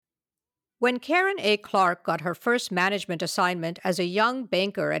When Karen A. Clark got her first management assignment as a young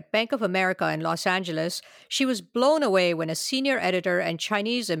banker at Bank of America in Los Angeles, she was blown away when a senior editor and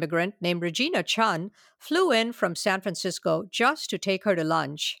Chinese immigrant named Regina Chun flew in from San Francisco just to take her to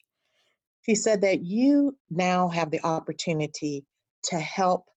lunch. She said that you now have the opportunity to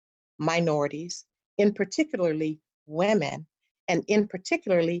help minorities, in particularly women, and in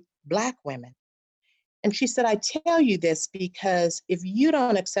particularly Black women. And she said, I tell you this because if you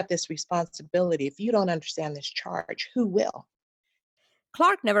don't accept this responsibility, if you don't understand this charge, who will?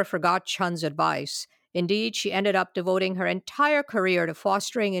 Clark never forgot Chun's advice. Indeed, she ended up devoting her entire career to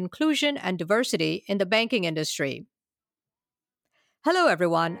fostering inclusion and diversity in the banking industry. Hello,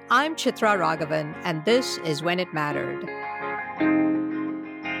 everyone. I'm Chitra Raghavan, and this is When It Mattered.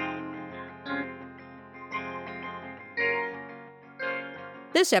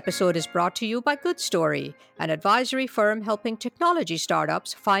 This episode is brought to you by Good Story, an advisory firm helping technology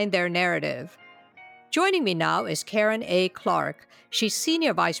startups find their narrative. Joining me now is Karen A. Clark. She's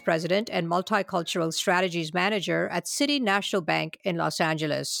Senior Vice President and Multicultural Strategies Manager at City National Bank in Los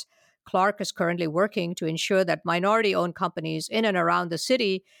Angeles. Clark is currently working to ensure that minority-owned companies in and around the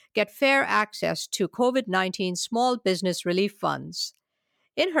city get fair access to COVID-19 small business relief funds.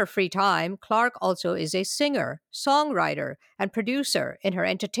 In her free time, Clark also is a singer, songwriter, and producer in her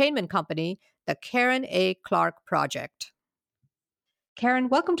entertainment company, the Karen A. Clark Project. Karen,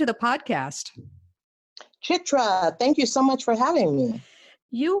 welcome to the podcast. Chitra, thank you so much for having me.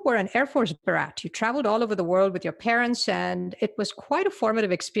 You were an Air Force brat. You traveled all over the world with your parents, and it was quite a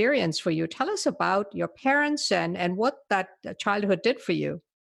formative experience for you. Tell us about your parents and what that childhood did for you.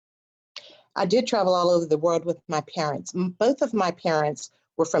 I did travel all over the world with my parents. Both of my parents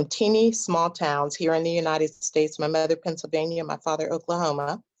were from teeny small towns here in the United States. My mother, Pennsylvania, my father,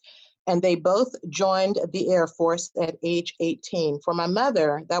 Oklahoma. And they both joined the Air Force at age 18. For my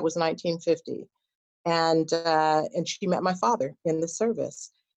mother, that was 1950. And she met my father in the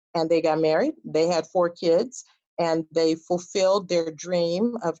service. And they got married. They had 4 kids. And they fulfilled their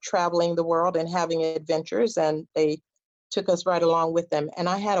dream of traveling the world and having adventures. And they took us right along with them. And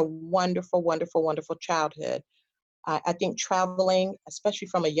I had a wonderful, wonderful, wonderful childhood. I think traveling, especially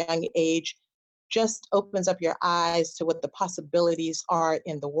from a young age, just opens up your eyes to what the possibilities are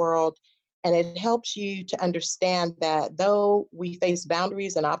in the world. And it helps you to understand that though we face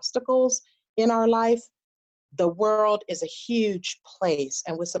boundaries and obstacles in our life, the world is a huge place.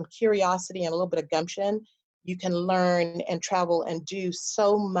 And with some curiosity and a little bit of gumption, you can learn and travel and do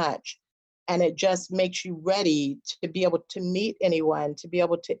so much. And it just makes you ready to be able to meet anyone, to be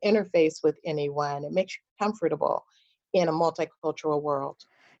able to interface with anyone. It makes you comfortable in a multicultural world.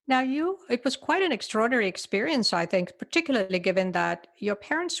 Now, it was quite an extraordinary experience, I think, particularly given that your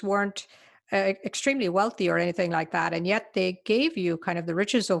parents weren't extremely wealthy or anything like that, and yet they gave you kind of the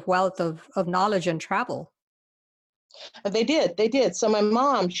riches of wealth of knowledge and travel. They did. So my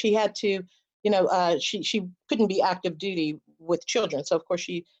mom, she had to, she couldn't be active duty with children. So of course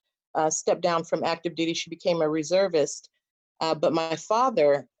she stepped down from active duty. She became a reservist. But my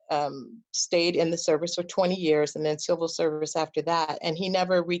father stayed in the service for 20 years and then civil service after that. And he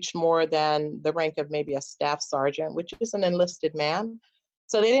never reached more than the rank of maybe a staff sergeant, which is an enlisted man.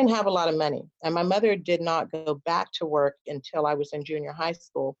 So they didn't have a lot of money. And my mother did not go back to work until I was in junior high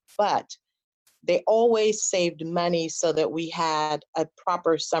school. But they always saved money so that we had a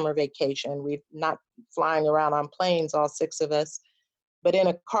proper summer vacation. We're not flying around on planes, all 6 of us, but in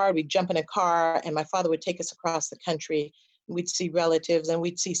a car. We'd jump in a car and my father would take us across the country. We'd see relatives and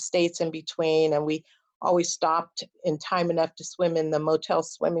we'd see states in between. And we always stopped in time enough to swim in the motel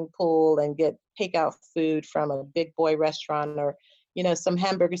swimming pool and get takeout food from a big boy restaurant or, some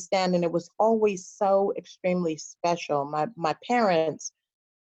hamburger stand. And it was always so extremely special. My parents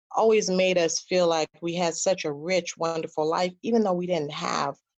always made us feel like we had such a rich, wonderful life, even though we didn't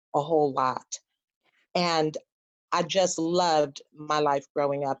have a whole lot. And I just loved my life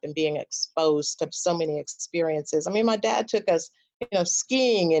growing up and being exposed to so many experiences. I mean, my dad took us,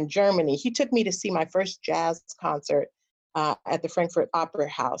 skiing in Germany. He took me to see my first jazz concert at the Frankfurt Opera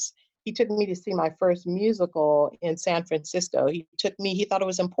House. He took me to see my first musical in San Francisco. He thought it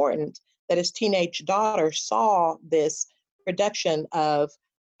was important that his teenage daughter saw this production of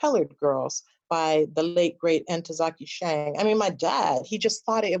Colored Girls by the late, great Ntozake Shange. I mean, my dad, he just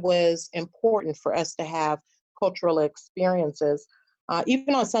thought it was important for us to have cultural experiences.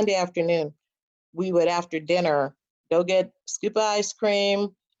 Even on Sunday afternoon, we would, after dinner, go get scoop of ice cream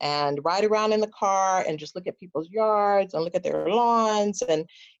and ride around in the car and just look at people's yards and look at their lawns. And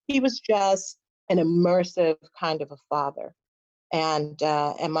he was just an immersive kind of a father. And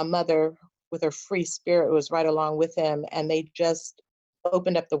my mother, with her free spirit, was right along with him. And they just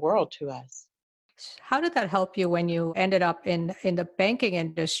opened up the world to us. How did that help you when you ended up in the banking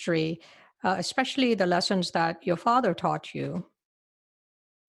industry, especially the lessons that your father taught you?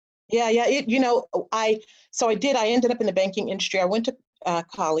 Yeah, yeah. I ended up in the banking industry. I went to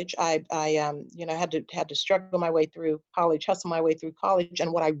college. Had to struggle my way through college, hustle my way through college.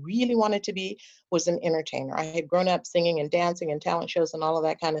 And what I really wanted to be was an entertainer. I had grown up singing and dancing and talent shows and all of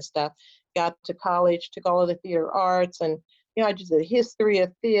that kind of stuff. Got to college, took all of the theater arts, and I just did a history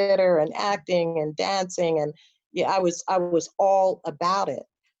of theater and acting and dancing, and yeah, I was all about it.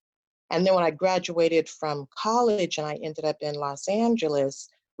 And then when I graduated from college and I ended up in Los Angeles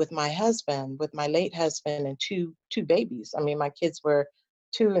with my husband, with my late husband and two babies. I mean, my kids were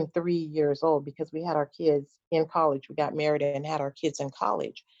 2 and 3 years old because we had our kids in college. We got married and had our kids in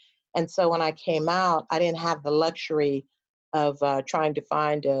college. And so when I came out, I didn't have the luxury of trying to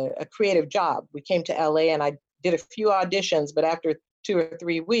find a creative job. We came to LA and I did a few auditions, but after 2 or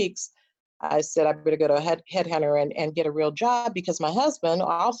 3 weeks, I said I better go to a headhunter and get a real job because my husband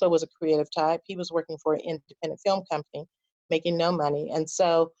also was a creative type. He was working for an independent film company, making no money. And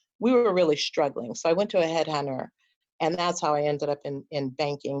so we were really struggling. So I went to a headhunter, and that's how I ended up in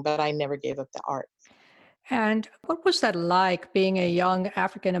banking, but I never gave up the art. And what was that like being a young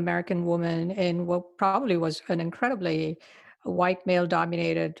African American woman in what probably was an incredibly white male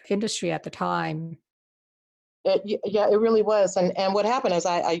dominated industry at the time? Yeah, it really was. And what happened is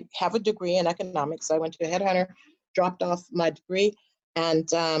I have a degree in economics. I went to a headhunter, dropped off my degree, and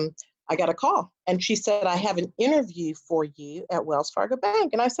I got a call. And she said, I have an interview for you at Wells Fargo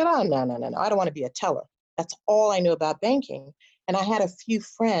Bank. And I said, oh, no, no, no, no. I don't want to be a teller. That's all I knew about banking. And I had a few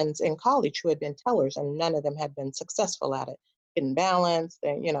friends in college who had been tellers, and none of them had been successful at it. Didn't balance,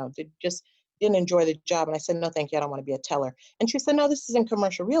 they just didn't enjoy the job. And I said, no, thank you. I don't want to be a teller. And she said, no, this is in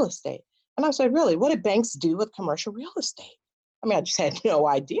commercial real estate. And I said, really, what do banks do with commercial real estate? I mean, I just had no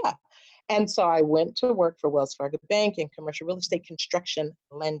idea. And so I went to work for Wells Fargo Bank in commercial real estate construction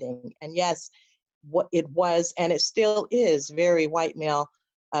lending. And yes, what it was, and it still is, very white male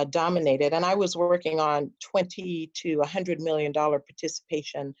dominated. And I was working on 20 to $100 million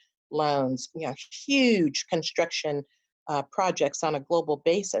participation loans, huge construction projects on a global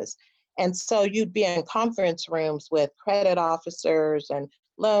basis. And so you'd be in conference rooms with credit officers and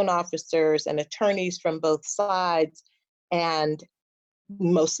loan officers and attorneys from both sides, and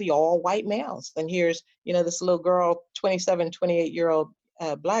mostly all white males. And here's, this little girl, 27, 28-year-old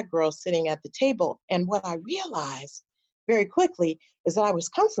Black girl sitting at the table. And what I realized very quickly is that I was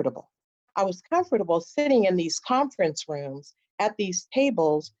comfortable. I was comfortable sitting in these conference rooms at these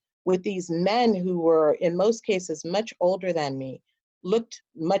tables with these men who were, in most cases, much older than me, looked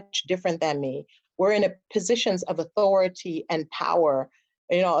much different than me, were in positions of authority and power.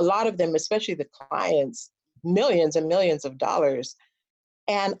 A lot of them, especially the clients, millions and millions of dollars.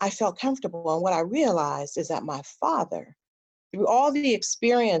 And I felt comfortable. And what I realized is that my father, through all the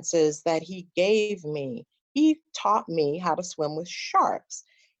experiences that he gave me, he taught me how to swim with sharks.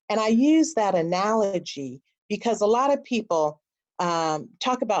 And I use that analogy because a lot of people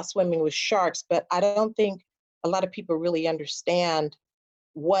talk about swimming with sharks, but I don't think a lot of people really understand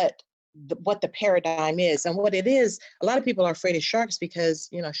what the paradigm is. And what it is, a lot of people are afraid of sharks because,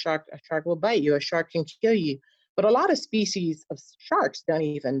 a shark will bite you, a shark can kill you. But a lot of species of sharks don't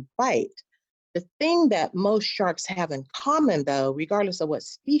even bite. The thing that most sharks have in common, though, regardless of what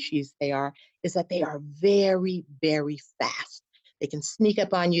species they are, is that they are very, very fast. They can sneak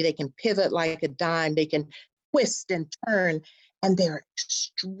up on you, they can pivot like a dime, they can twist and turn, and they're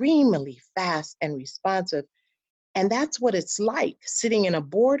extremely fast and responsive. And that's what it's like sitting in a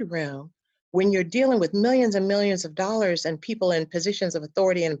boardroom when you're dealing with millions and millions of dollars and people in positions of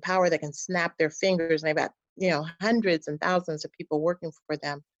authority and power that can snap their fingers, and they've got, hundreds and thousands of people working for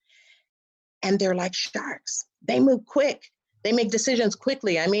them. And they're like sharks. They move quick. They make decisions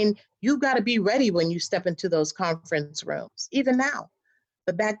quickly. I mean, you've got to be ready when you step into those conference rooms, even now.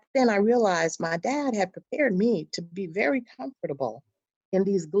 But back then I realized my dad had prepared me to be very comfortable in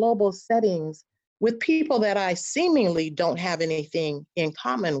these global settings with people that I seemingly don't have anything in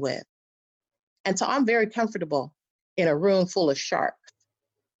common with. And so I'm very comfortable in a room full of sharks.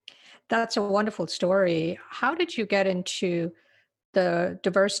 That's a wonderful story. How did you get into the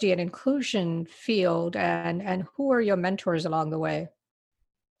diversity and inclusion field, and who were your mentors along the way?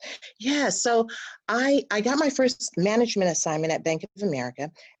 Yeah, so I got my first management assignment at Bank of America,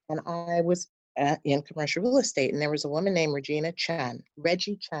 and I was in commercial real estate. And there was a woman named Regina Chen,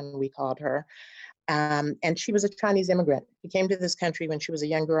 Reggie Chen, we called her. And she was a Chinese immigrant. She came to this country when she was a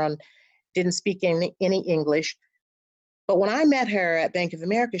young girl and didn't speak any English. But when I met her at Bank of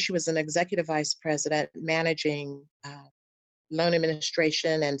America, she was an executive vice president managing loan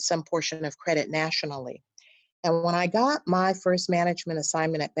administration and some portion of credit nationally. And when I got my first management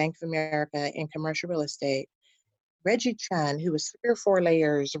assignment at Bank of America in commercial real estate, Reggie Chun, who was 3 or 4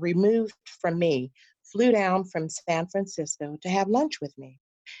 layers removed from me, flew down from San Francisco to have lunch with me.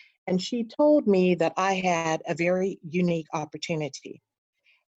 And she told me that I had a very unique opportunity.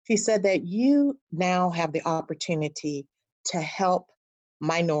 She said that you now have the opportunity to help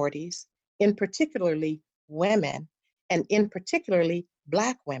minorities, in particularly women, and in particularly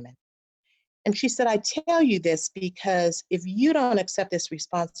Black women. And she said, I tell you this because if you don't accept this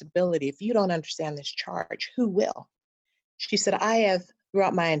responsibility, if you don't understand this charge, who will? She said, I have,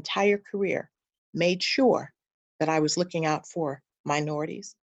 throughout my entire career, made sure that I was looking out for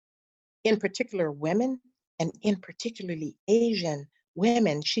minorities, in particular women, and in particularly Asian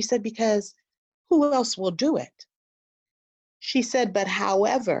women. She said, because who else will do it? She said, but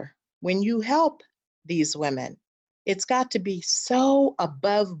however, when you help these women, it's got to be so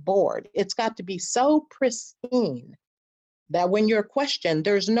above board. It's got to be so pristine that when you're questioned,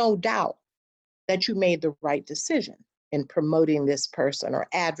 there's no doubt that you made the right decision in promoting this person or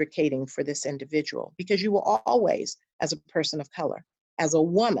advocating for this individual, because you will always, as a person of color, as a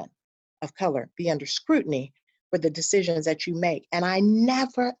woman of color, be under scrutiny for the decisions that you make. And I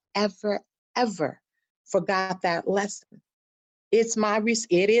never, ever, ever forgot that lesson. It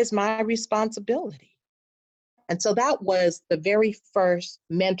is my responsibility. And so that was the very first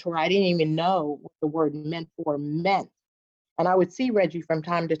mentor. I didn't even know what the word mentor meant. And I would see Reggie from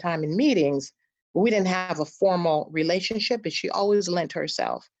time to time in meetings, but we didn't have a formal relationship, but she always lent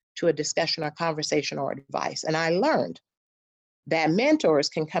herself to a discussion or conversation or advice. And I learned that mentors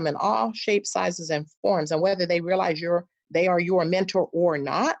can come in all shapes, sizes, and forms. And whether they realize they are your mentor or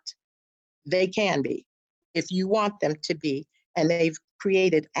not, they can be, if you want them to be, and they've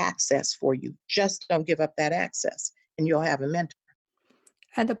created access for you. Just don't give up that access, and you'll have a mentor.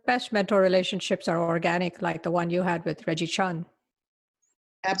 And the best mentor relationships are organic, like the one you had with Reggie Chun.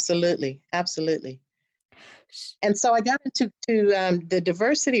 Absolutely, absolutely. And so I got into the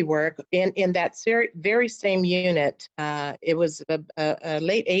diversity work in that very same unit. It was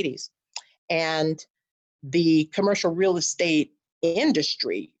late 80s, and the commercial real estate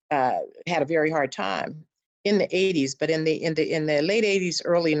industry had a very hard time in the 80s, but in the late 80s,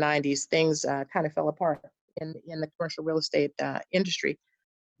 early 90s, things kind of fell apart in the commercial real estate industry.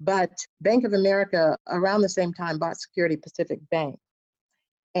 But Bank of America, around the same time, bought Security Pacific Bank.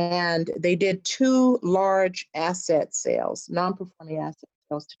 And they did 2 large asset sales, non-performing asset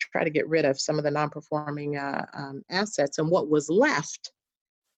sales, to try to get rid of some of the non-performing assets. And what was left,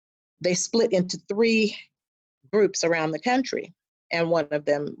 they split into 3 groups around the country. And one of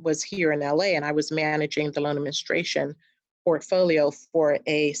them was here in LA, and I was managing the loan administration portfolio for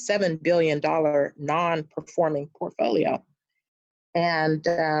a $7 billion non-performing portfolio. And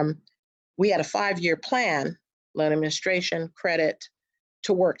we had a 5-year plan, loan administration, credit,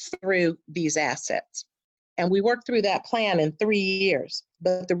 to work through these assets. And we worked through that plan in 3 years,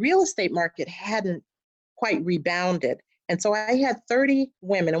 but the real estate market hadn't quite rebounded. And so I had 30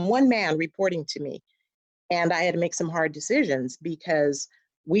 women and 1 man reporting to me. And I had to make some hard decisions because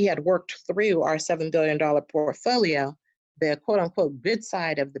we had worked through our $7 billion portfolio. The quote unquote good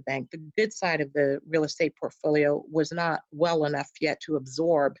side of the bank, the good side of the real estate portfolio was not well enough yet to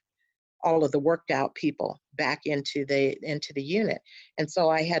absorb all of the worked out people back into the unit. And so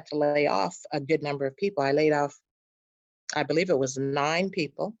I had to lay off a good number of people. I laid off, I believe it was 9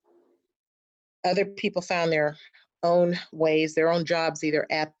 people. Other people found their own ways, their own jobs, either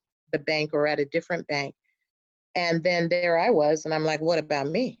at the bank or at a different bank. And then there I was, and I'm like, what about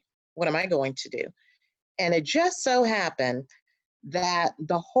me? What am I going to do? And it just so happened that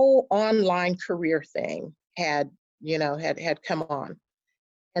the whole online career thing had come on.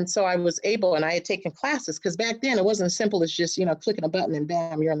 And so I was able, and I had taken classes, because back then it wasn't as simple as just, clicking a button and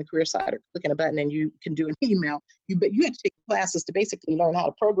bam, you're on the career side, or clicking a button and you can do an email. But you had to take classes to basically learn how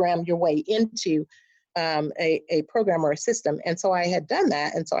to program your way into a program or a system. And so I had done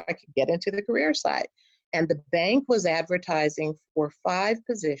that, and so I could get into the career side. And the bank was advertising for 5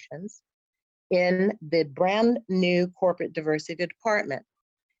 positions in the brand new corporate diversity department.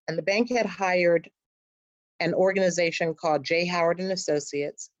 And the bank had hired an organization called J. Howard and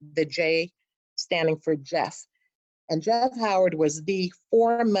Associates, the J standing for Jeff. And Jeff Howard was the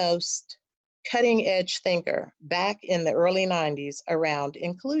foremost cutting edge thinker back in the early 90s around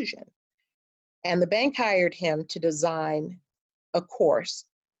inclusion. And the bank hired him to design a course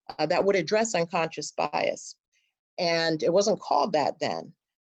that would address unconscious bias. And it wasn't called that then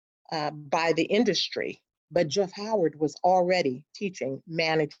by the industry, but Jeff Howard was already teaching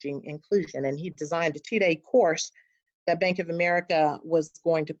managing inclusion. And he designed a 2-day course that Bank of America was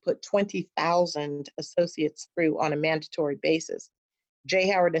going to put 20,000 associates through on a mandatory basis. J.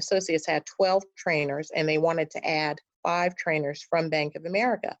 Howard Associates had 12 trainers, and they wanted to add 5 trainers from Bank of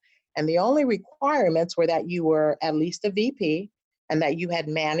America. And the only requirements were that you were at least a VP and that you had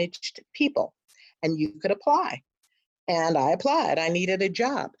managed people, and you could apply. And I applied. I needed a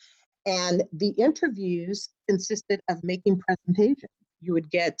job. And the interviews consisted of making presentations. You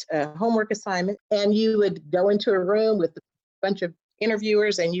would get a homework assignment, and you would go into a room with a bunch of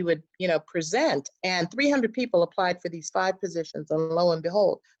interviewers, and you would, present. And 300 people applied for these 5 positions, and lo and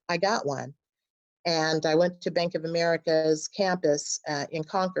behold, I got one. And I went to Bank of America's campus in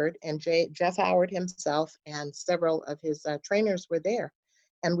Concord, and Jeff Howard himself and several of his trainers were there.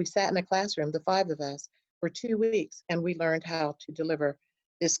 And we sat in a classroom, the 5 of us, for 2 weeks, and we learned how to deliver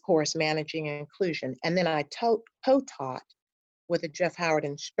this course, Managing Inclusion. And then I co-taught with a Jeff Howard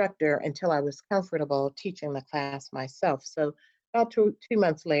instructor until I was comfortable teaching the class myself. So about 2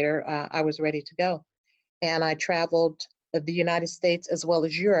 months later, I was ready to go. And I traveled the United States as well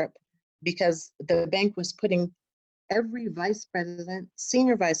as Europe, because the bank was putting every vice president,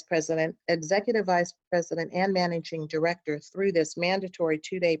 senior vice president, executive vice president, and managing director through this mandatory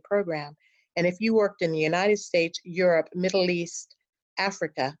 2-day program. And if you worked in the United States, Europe, Middle East,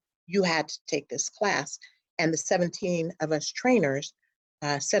 Africa, you had to take this class. And the 17 of us trainers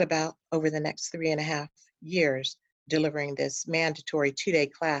set about over the next 3.5 years delivering this mandatory 2-day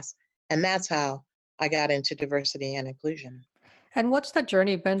class. And that's how I got into diversity and inclusion. And what's the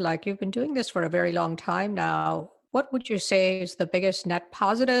journey been like? You've been doing this for a very long time now. What would you say is the biggest net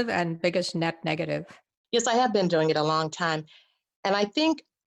positive and biggest net negative? Yes, I have been doing it a long time. And I think,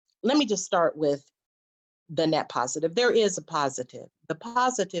 let me just start with the net positive. There is a positive. The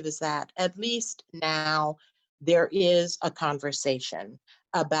positive is that at least now there is a conversation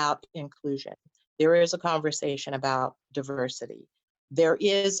about inclusion. There is a conversation about diversity. There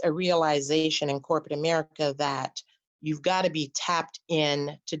is a realization in corporate America that you've got to be tapped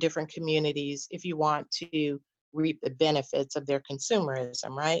in to different communities if you want to reap the benefits of their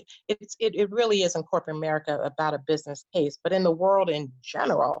consumerism, right? It really is in corporate America about a business case, but in the world in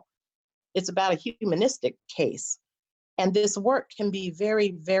general, it's about a humanistic case. And this work can be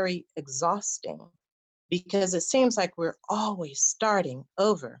very, very exhausting because it seems like we're always starting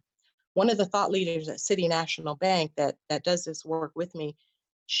over. One of the thought leaders at City National Bank that does this work with me,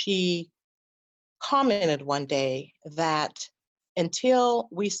 she commented one day that until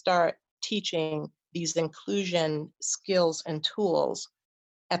we start teaching these inclusion skills and tools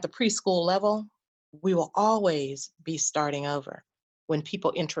at the preschool level, we will always be starting over when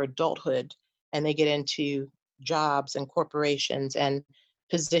people enter adulthood and they get into jobs and corporations and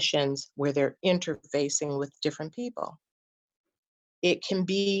positions where they're interfacing with different people. It can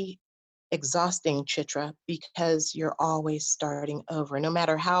be exhausting, Chitra, because you're always starting over. No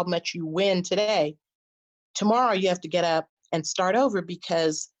matter how much you win today, tomorrow you have to get up and start over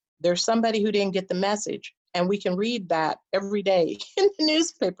because there's somebody who didn't get the message. And we can read that every day in the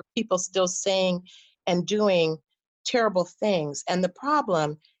newspaper, people still saying and doing terrible things. And the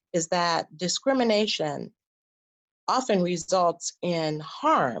problem is that discrimination often results in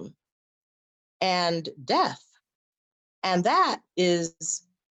harm and death. And that is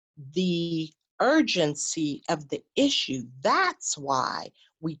the urgency of the issue. That's why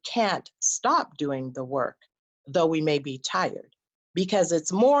we can't stop doing the work, though we may be tired, because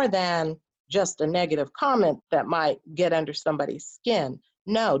it's more than just a negative comment that might get under somebody's skin.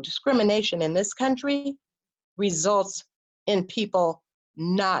 No, discrimination in this country results in people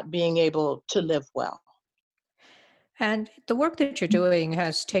not being able to live well. And the work that you're doing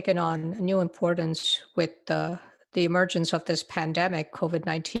has taken on new importance with the emergence of this pandemic,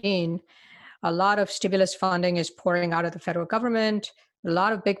 COVID-19. A lot of stimulus funding is pouring out of the federal government. A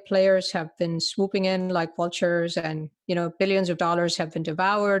lot of big players have been swooping in like vultures, and billions of dollars have been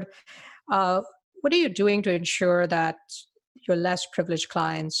devoured. Uh, what are you doing to ensure that your less privileged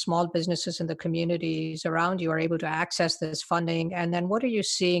clients, small businesses in the communities around you, are able to access this funding? And then what are you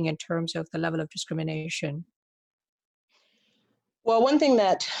seeing in terms of the level of discrimination? Well, one thing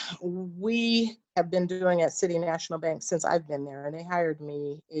that we have been doing at City National Bank since I've been there, and they hired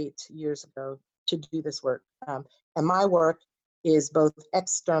me 8 years ago to do this work. And my work is both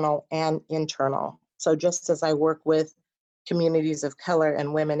external and internal. So just as I work with communities of color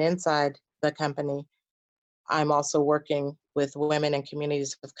and women inside the company, I'm also working with women and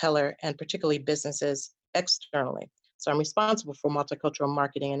communities of color, and particularly businesses externally. So I'm responsible for multicultural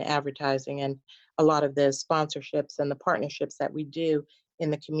marketing and advertising and a lot of the sponsorships and the partnerships that we do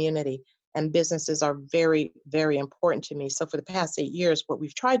in the community. And businesses are very, very important to me. So for the past 8 years, what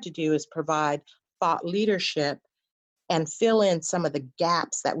we've tried to do is provide thought leadership and fill in some of the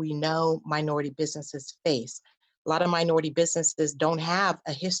gaps that we know minority businesses face. A lot of minority businesses don't have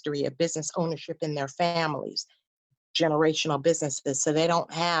a history of business ownership in their families, generational businesses. So they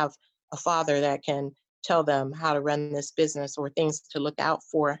don't have a father that can tell them how to run this business or things to look out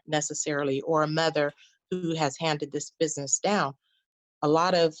for necessarily, or a mother who has handed this business down. A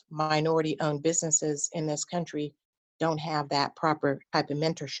lot of minority owned businesses in this country don't have that proper type of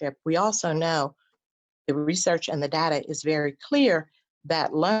mentorship. We also know the research and the data is very clear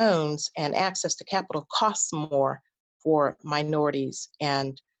that loans and access to capital costs more for minorities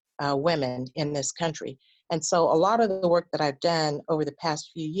and women in this country. And so a lot of the work that I've done over the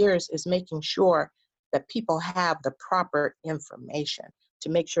past few years is making sure that people have the proper information, to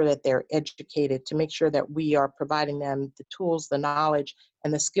make sure that they're educated, to make sure that we are providing them the tools, the knowledge,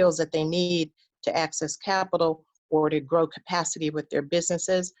 and the skills that they need to access capital or to grow capacity with their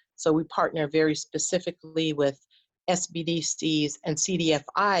businesses. So we partner very specifically with SBDCs and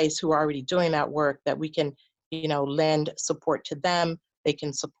CDFIs who are already doing that work, that we can, lend support to them. They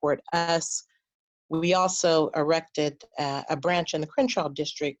can support us. We also erected a branch in the Crenshaw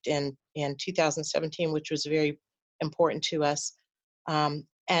district in 2017, which was very important to us. And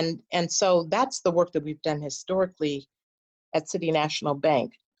so that's the work that we've done historically at City National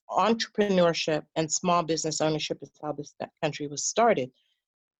Bank. Entrepreneurship and small business ownership is how this country was started,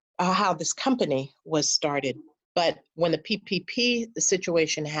 how this company was started. But when the PPP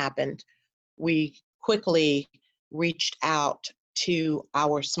situation happened, we quickly reached out to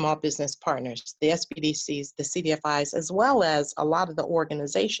our small business partners, the SBDCs, the CDFIs, as well as a lot of the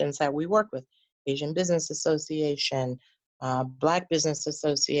organizations that we work with, Asian Business Association, Black Business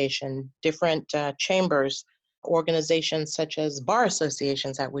Association, different chambers, organizations such as bar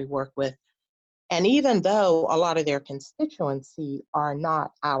associations that we work with. And even though a lot of their constituency are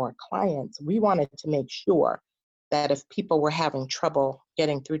not our clients, we wanted to make sure that if people were having trouble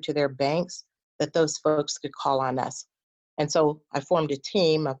getting through to their banks, that those folks could call on us. And so I formed a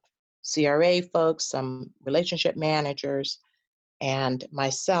team of CRA folks, some relationship managers, and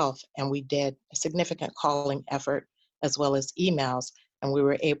myself, and we did a significant calling effort as well as emails, and we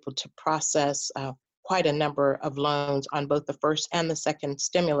were able to process quite a number of loans on both the first and the second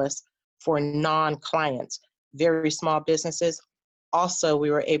stimulus for non-clients, very small businesses. Also, we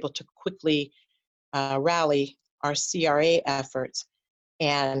were able to quickly rally our CRA efforts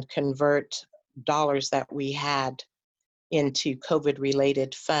and convert dollars that we had into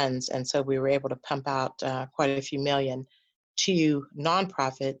COVID-related funds. And so we were able to pump out quite a few million to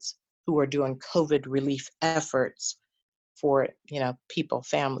nonprofits who are doing COVID relief efforts for, people,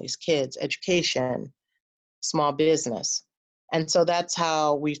 families, kids, education, small business. And so that's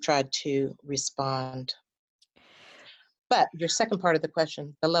how we've tried to respond. But your second part of the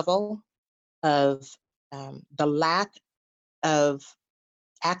question, the level of the lack of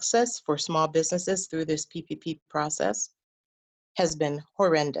access for small businesses through this PPP process has been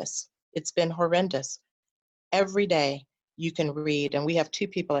horrendous. It's been horrendous. Every day you can read, and we have two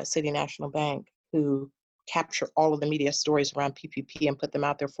people at City National Bank who capture all of the media stories around PPP and put them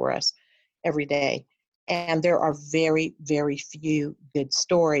out there for us every day. And there are very, very few good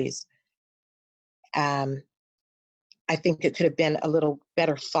stories. I think it could have been a little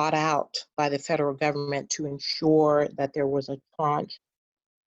better thought out by the federal government to ensure that there was a tranche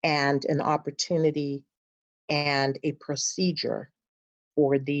and an opportunity and a procedure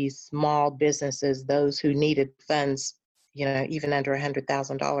for these small businesses, those who needed funds, even under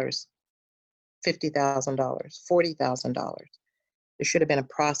 $100,000, $50,000, $40,000. There should have been a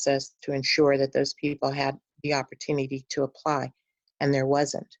process to ensure that those people had the opportunity to apply, and there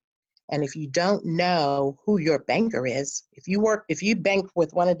wasn't. And if you don't know who your banker is, if you bank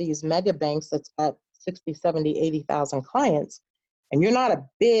with one of these mega banks that's got 60, 70, 80,000 clients, and you're not a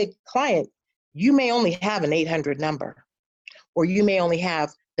big client, you may only have an 800 number, or you may only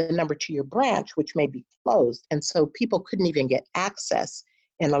have the number to your branch, which may be closed. And so people couldn't even get access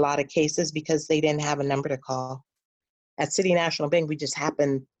in a lot of cases because they didn't have a number to call. At City National Bank, people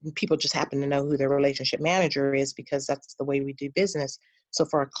just happen to know who their relationship manager is because that's the way we do business. So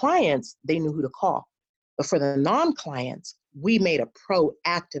for our clients, they knew who to call. But for the non-clients, we made a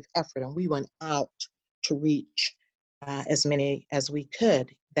proactive effort and we went out to reach as many as we could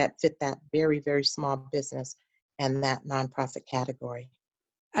that fit that very, very small business and that nonprofit category.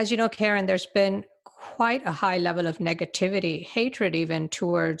 As you know, Karen, there's been quite a high level of negativity, hatred even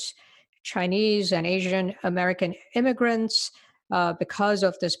towards Chinese and Asian American immigrants because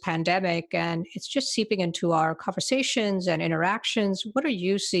of this pandemic. And it's just seeping into our conversations and interactions. What are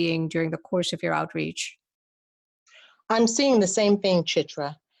you seeing during the course of your outreach? I'm seeing the same thing,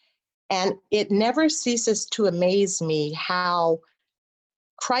 Chitra. And it never ceases to amaze me how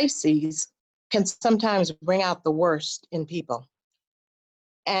crises can sometimes bring out the worst in people.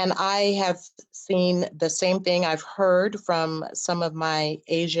 And I have seen the same thing. I've heard from some of my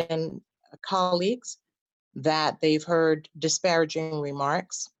Asian colleagues that they've heard disparaging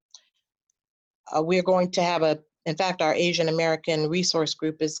remarks. We're going to have in fact, our Asian American Resource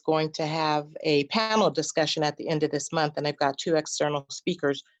Group is going to have a panel discussion at the end of this month, and they've got two external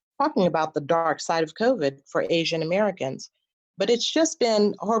speakers talking about the dark side of COVID for Asian Americans. But it's just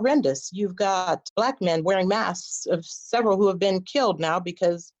been horrendous. You've got Black men wearing masks, of several who have been killed now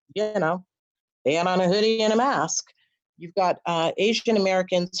because, they had on a hoodie and a mask. You've got Asian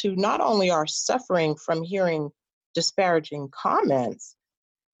Americans who not only are suffering from hearing disparaging comments,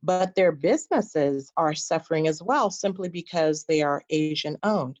 but their businesses are suffering as well, simply because they are Asian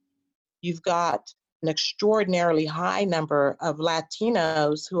owned. You've got an extraordinarily high number of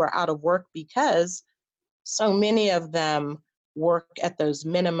Latinos who are out of work because so many of them work at those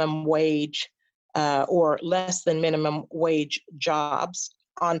minimum wage or less than minimum wage jobs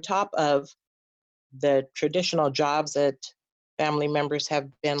on top of the traditional jobs that family members have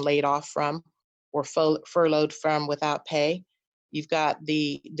been laid off from or furloughed from without pay. You've got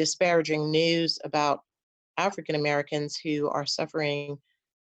the disparaging news about African Americans who are suffering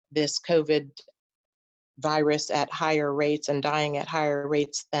this COVID virus at higher rates and dying at higher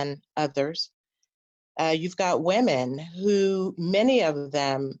rates than others. You've got women who, many of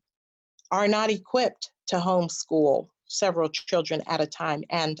them, are not equipped to homeschool several children at a time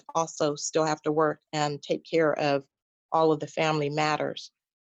and also still have to work and take care of all of the family matters.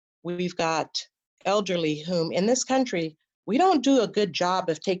 We've got elderly whom in this country, we don't do a good job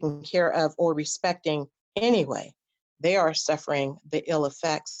of taking care of or respecting anyway. They are suffering the ill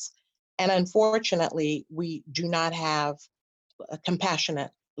effects. And unfortunately, we do not have a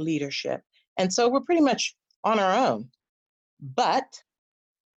compassionate leadership. And so we're pretty much on our own. But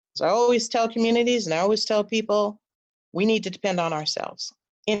as I always tell communities and I always tell people, we need to depend on ourselves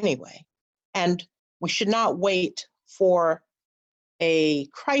anyway. And we should not wait for a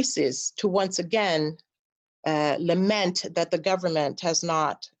crisis to once again lament that the government has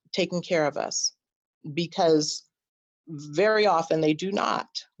not taken care of us, because very often they do not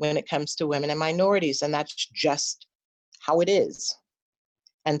when it comes to women and minorities, and that's just how it is.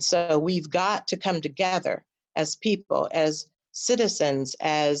 And so we've got to come together as people, as citizens,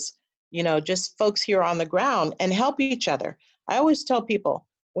 as just folks here on the ground, and help each other. I always tell people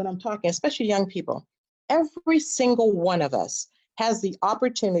when I'm talking, especially young people, every single one of us has the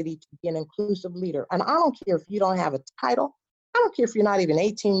opportunity to be an inclusive leader. And I don't care if you don't have a title. I don't care if you're not even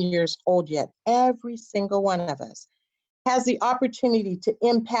 18 years old yet. Every single one of us has the opportunity to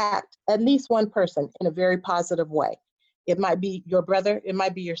impact at least one person in a very positive way. It might be your brother, it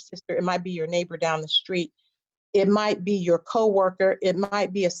might be your sister, it might be your neighbor down the street, it might be your coworker, it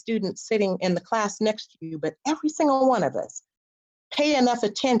might be a student sitting in the class next to you, but every single one of us pay enough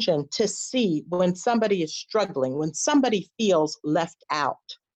attention to see when somebody is struggling, when somebody feels left out.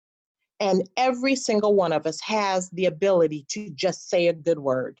 And every single one of us has the ability to just say a good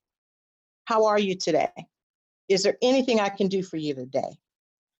word. How are you today? Is there anything I can do for you today?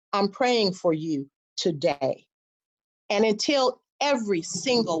 I'm praying for you today. And until every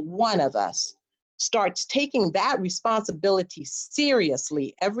single one of us starts taking that responsibility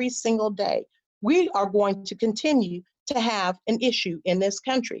seriously every single day, we are going to continue to have an issue in this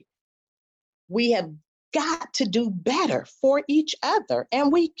country. We have got to do better for each other,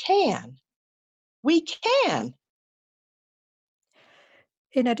 and we can. We can.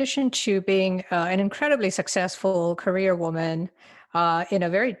 In addition to being an incredibly successful career woman in a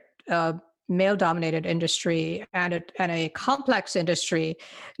very male-dominated industry and a complex industry,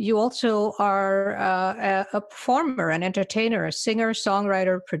 you also are a performer, an entertainer, a singer,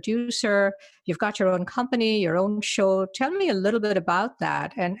 songwriter, producer. You've got your own company, your own show. Tell me a little bit about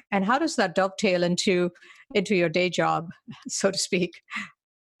that, and how does that dovetail into your day job, so to speak?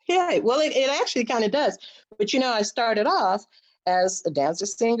 Yeah, well, it actually kind of does. But I started off as a dancer,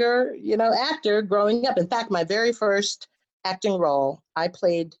 singer, actor growing up. In fact, my very first acting role, I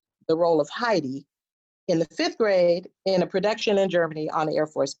played the role of Heidi in the 5th grade in a production in Germany on the Air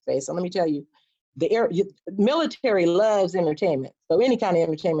Force Base. And let me tell you, the military loves entertainment. So any kind of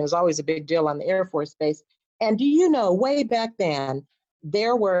entertainment is always a big deal on the Air Force Base. And do you know, way back then,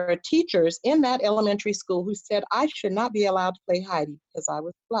 there were teachers in that elementary school who said I should not be allowed to play Heidi because I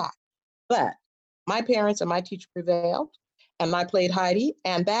was Black. But my parents and my teacher prevailed, and I played Heidi,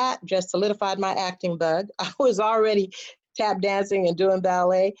 and that just solidified my acting bug. I was already tap dancing and doing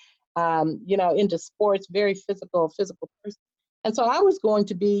ballet, into sports, very physical person. And so I was going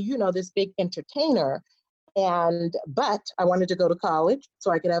to be, this big entertainer. But I wanted to go to college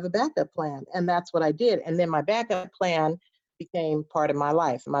so I could have a backup plan. And that's what I did. And then my backup plan became part of my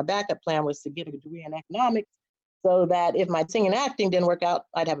life. And my backup plan was to get a degree in economics so that if my singing and acting didn't work out,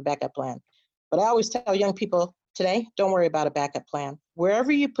 I'd have a backup plan. But I always tell young people today, don't worry about a backup plan.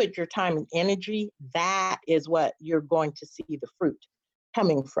 Wherever you put your time and energy, that is what you're going to see the fruit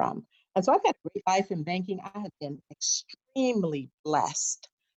coming from. And so I've had a great life in banking. I have been extremely blessed,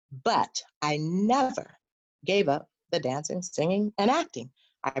 but I never gave up the dancing, singing, and acting.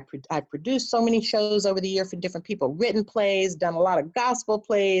 I've produced so many shows over the year for different people, written plays, done a lot of gospel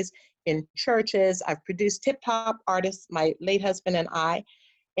plays in churches. I've produced Tip Top artists, my late husband and I.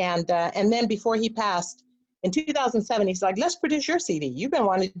 And then before he passed, in 2007, he's like, let's produce your CD. You've been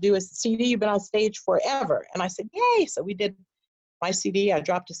wanting to do a CD. You've been on stage forever. And I said, yay. So we did my CD. I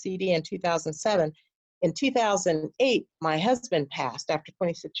dropped a CD in 2007. In 2008, my husband passed after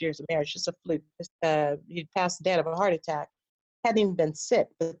 26 years of marriage, just a fluke. He passed dead of a heart attack. Hadn't even been sick,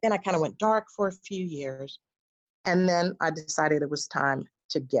 but then I kind of went dark for a few years. And then I decided it was time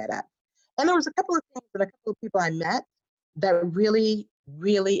to get up. And there was a couple of things and a couple of people I met that really,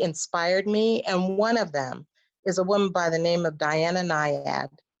 really inspired me. And one of them is a woman by the name of Diana Nyad.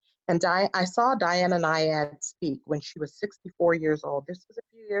 And I saw Diana Nyad speak when she was 64 years old. This was a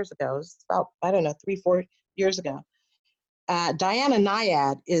few years ago. It was about, 3-4 years ago. Diana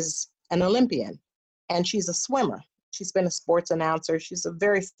Nyad is an Olympian, and she's a swimmer. She's been a sports announcer. She's a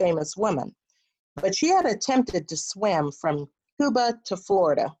very famous woman. But she had attempted to swim from Cuba to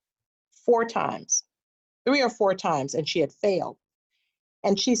Florida 3 or 4 times, and she had failed.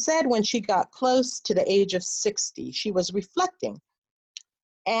 And she said when she got close to the age of 60, she was reflecting.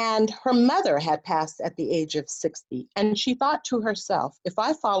 And her mother had passed at the age of 60. And she thought to herself, if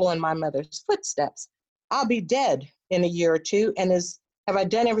I follow in my mother's footsteps, I'll be dead in a year or two. And have I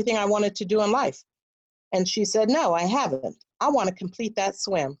done everything I wanted to do in life? And she said, no, I haven't. I want to complete that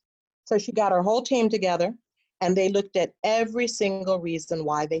swim. So she got her whole team together, and they looked at every single reason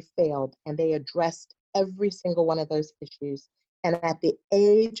why they failed. And they addressed every single one of those issues. And at the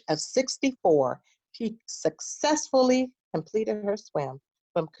age of 64, she successfully completed her swim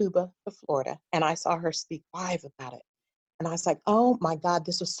from Cuba to Florida. And I saw her speak live about it. And I was like, oh my God,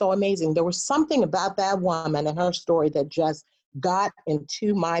 this was so amazing. There was something about that woman and her story that just got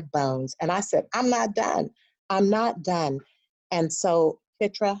into my bones. And I said, I'm not done. I'm not done. And so,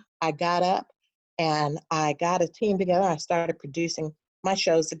 Chitra, I got up and I got a team together. I started producing my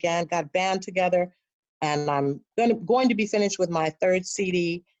shows again, got a band together, and I'm going to be finished with my 3rd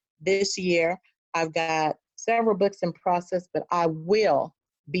CD this year. I've got several books in process, but I will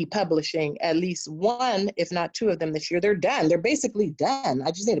be publishing at least 1, if not 2 of them this year. They're done. They're basically done. I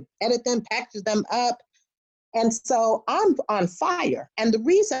just need to edit them, package them up. And so I'm on fire. And the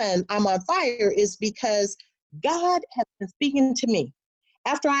reason I'm on fire is because God has been speaking to me.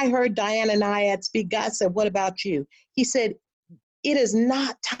 After I heard Diana Nyad speak, God said, what about you? He said, it is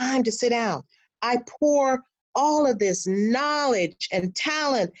not time to sit down. I pour all of this knowledge and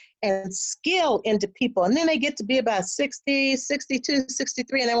talent and skill into people. And then they get to be about 60, 62,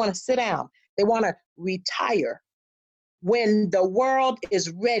 63, and they want to sit down. They want to retire when the world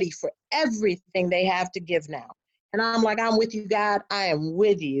is ready for everything they have to give now. And I'm like, I'm with you, God. I am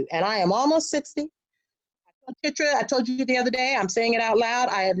with you. And I am almost 60. I told you the other day, I'm saying it out loud.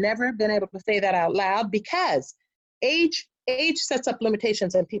 I have never been able to say that out loud because age sets up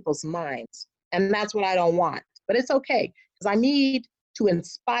limitations in people's minds. And that's what I don't want. But it's okay, because I need to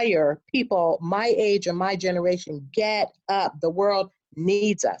inspire people my age and my generation. Get up. The world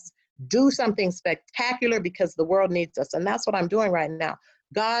needs us. Do something spectacular because the world needs us. And that's what I'm doing right now.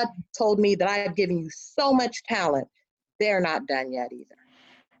 God told me that I have given you so much talent. They're not done yet either.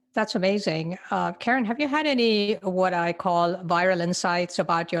 That's amazing. Karen, have you had any what I call viral insights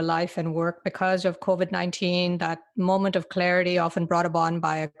about your life and work because of COVID-19, that moment of clarity often brought upon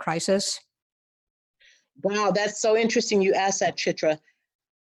by a crisis? Wow, that's so interesting you asked that, Chitra.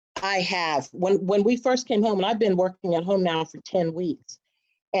 I have. When we first came home, and I've been working at home now for 10 weeks,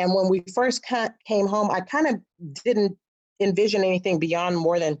 and when we first came home, I kind of didn't envision anything beyond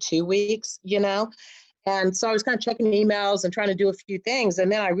more than 2 weeks, And so I was kind of checking emails and trying to do a few things.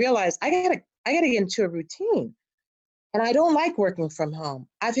 And then I realized I gotta get into a routine. And I don't like working from home.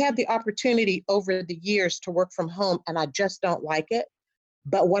 I've had the opportunity over the years to work from home, and I just don't like it.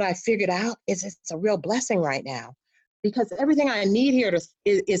 But what I figured out is it's a real blessing right now, because everything I need here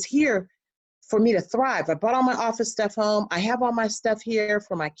is here for me to thrive. I brought all my office stuff home. I have all my stuff here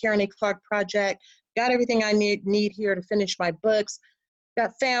for my Karen A. Clark project. Got everything I need here to finish my books.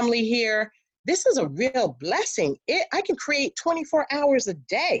 Got family here. this is a real blessing. I can create 24 hours a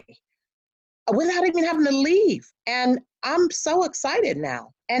day without even having to leave. And I'm so excited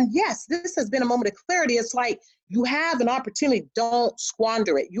now. And yes, this has been a moment of clarity. It's like you have an opportunity, don't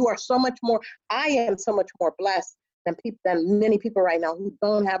squander it. You are so much more, I am so much more blessed than many people right now who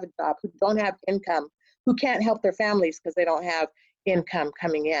don't have a job, who don't have income, who can't help their families because they don't have income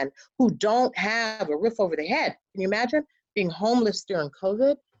coming in, who don't have a roof over their head. Can you imagine being homeless during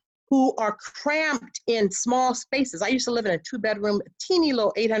COVID? Who are cramped in small spaces. I used to live in a 2-bedroom, teeny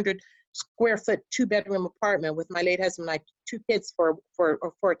little 800 square foot 2-bedroom apartment with my late husband and I, 2 kids for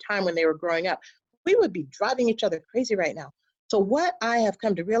a time when they were growing up. We would be driving each other crazy right now. So what I have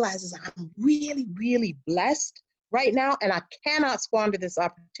come to realize is I'm really, really blessed right now, and I cannot squander this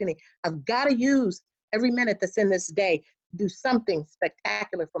opportunity. I've got to use every minute that's in this day to do something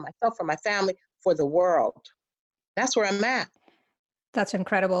spectacular for myself, for my family, for the world. That's where I'm at. That's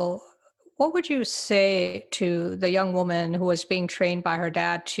incredible. What would you say to the young woman who was being trained by her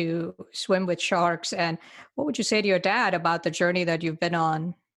dad to swim with sharks? And what would you say to your dad about the journey that you've been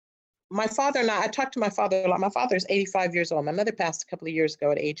on? My father and I talked to my father a lot. My father is 85 years old. My mother passed a couple of years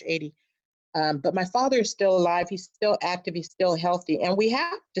ago at age 80. But my father is still alive. He's still active. He's still healthy. And we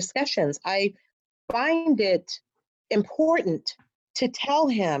have discussions. I find it important to tell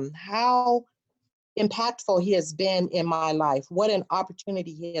him how impactful he has been in my life, what an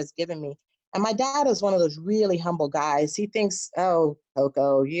opportunity he has given me. And my dad is one of those really humble guys. He thinks, oh,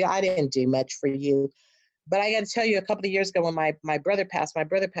 Coco, I didn't do much for you. But I got to tell you, a couple of years ago when my brother passed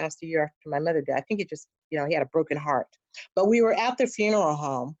a year after my mother died. I think he had a broken heart. But we were at the funeral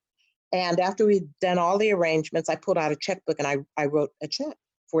home. And after we'd done all the arrangements, I pulled out a checkbook and I wrote a check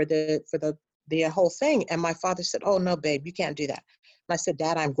for the whole thing. And my father said, oh, no, babe, you can't do that. And I said,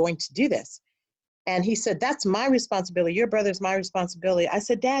 Dad, I'm going to do this. And he said, that's my responsibility. Your brother's my responsibility. I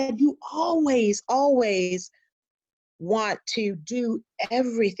said, Dad, you always, always want to do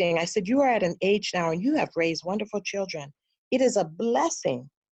everything. I said, you are at an age now and you have raised wonderful children. It is a blessing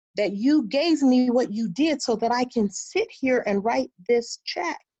that you gave me what you did so that I can sit here and write this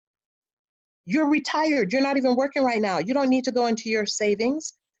check. You're retired. You're not even working right now. You don't need to go into your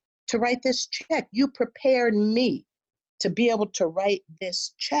savings to write this check. You prepared me to be able to write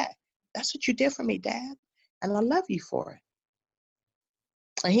this check. That's what you did for me, Dad. And I love you for it.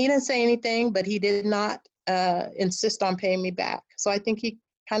 And he didn't say anything, but he did not insist on paying me back. So I think he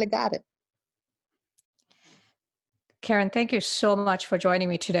kind of got it. Karen, thank you so much for joining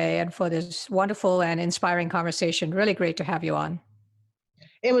me today and for this wonderful and inspiring conversation. Really great to have you on.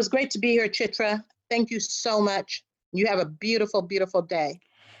 It was great to be here, Chitra. Thank you so much. You have a beautiful, beautiful day.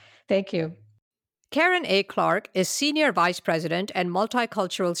 Thank you. Karen A. Clark is Senior Vice President and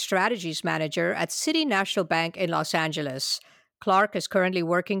Multicultural Strategies Manager at City National Bank in Los Angeles. Clark is currently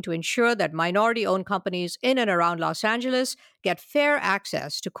working to ensure that minority-owned companies in and around Los Angeles get fair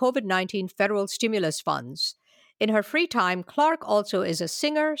access to COVID-19 federal stimulus funds. In her free time, Clark also is a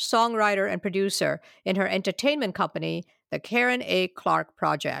singer, songwriter, and producer in her entertainment company, the Karen A. Clark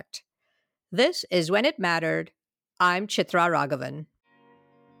Project. This is When It Mattered. I'm Chitra Raghavan.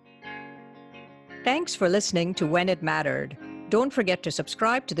 Thanks for listening to When It Mattered. Don't forget to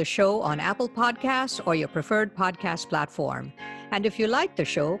subscribe to the show on Apple Podcasts or your preferred podcast platform. And if you like the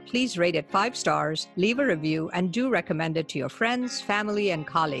show, please rate it 5 stars, leave a review, and do recommend it to your friends, family, and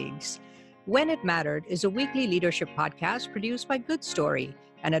colleagues. When It Mattered is a weekly leadership podcast produced by Good Story,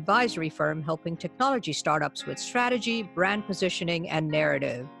 an advisory firm helping technology startups with strategy, brand positioning, and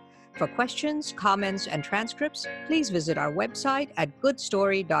narrative. For questions, comments, and transcripts, please visit our website at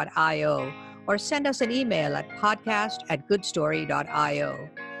goodstory.io. or send us an email at podcast@goodstory.io.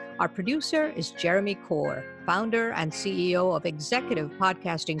 Our producer is Jeremy Kaur, founder and CEO of Executive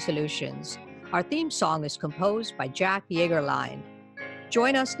Podcasting Solutions. Our theme song is composed by Jack Yeagerline.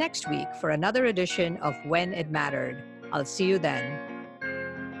 Join us next week for another edition of When It Mattered. I'll see you then.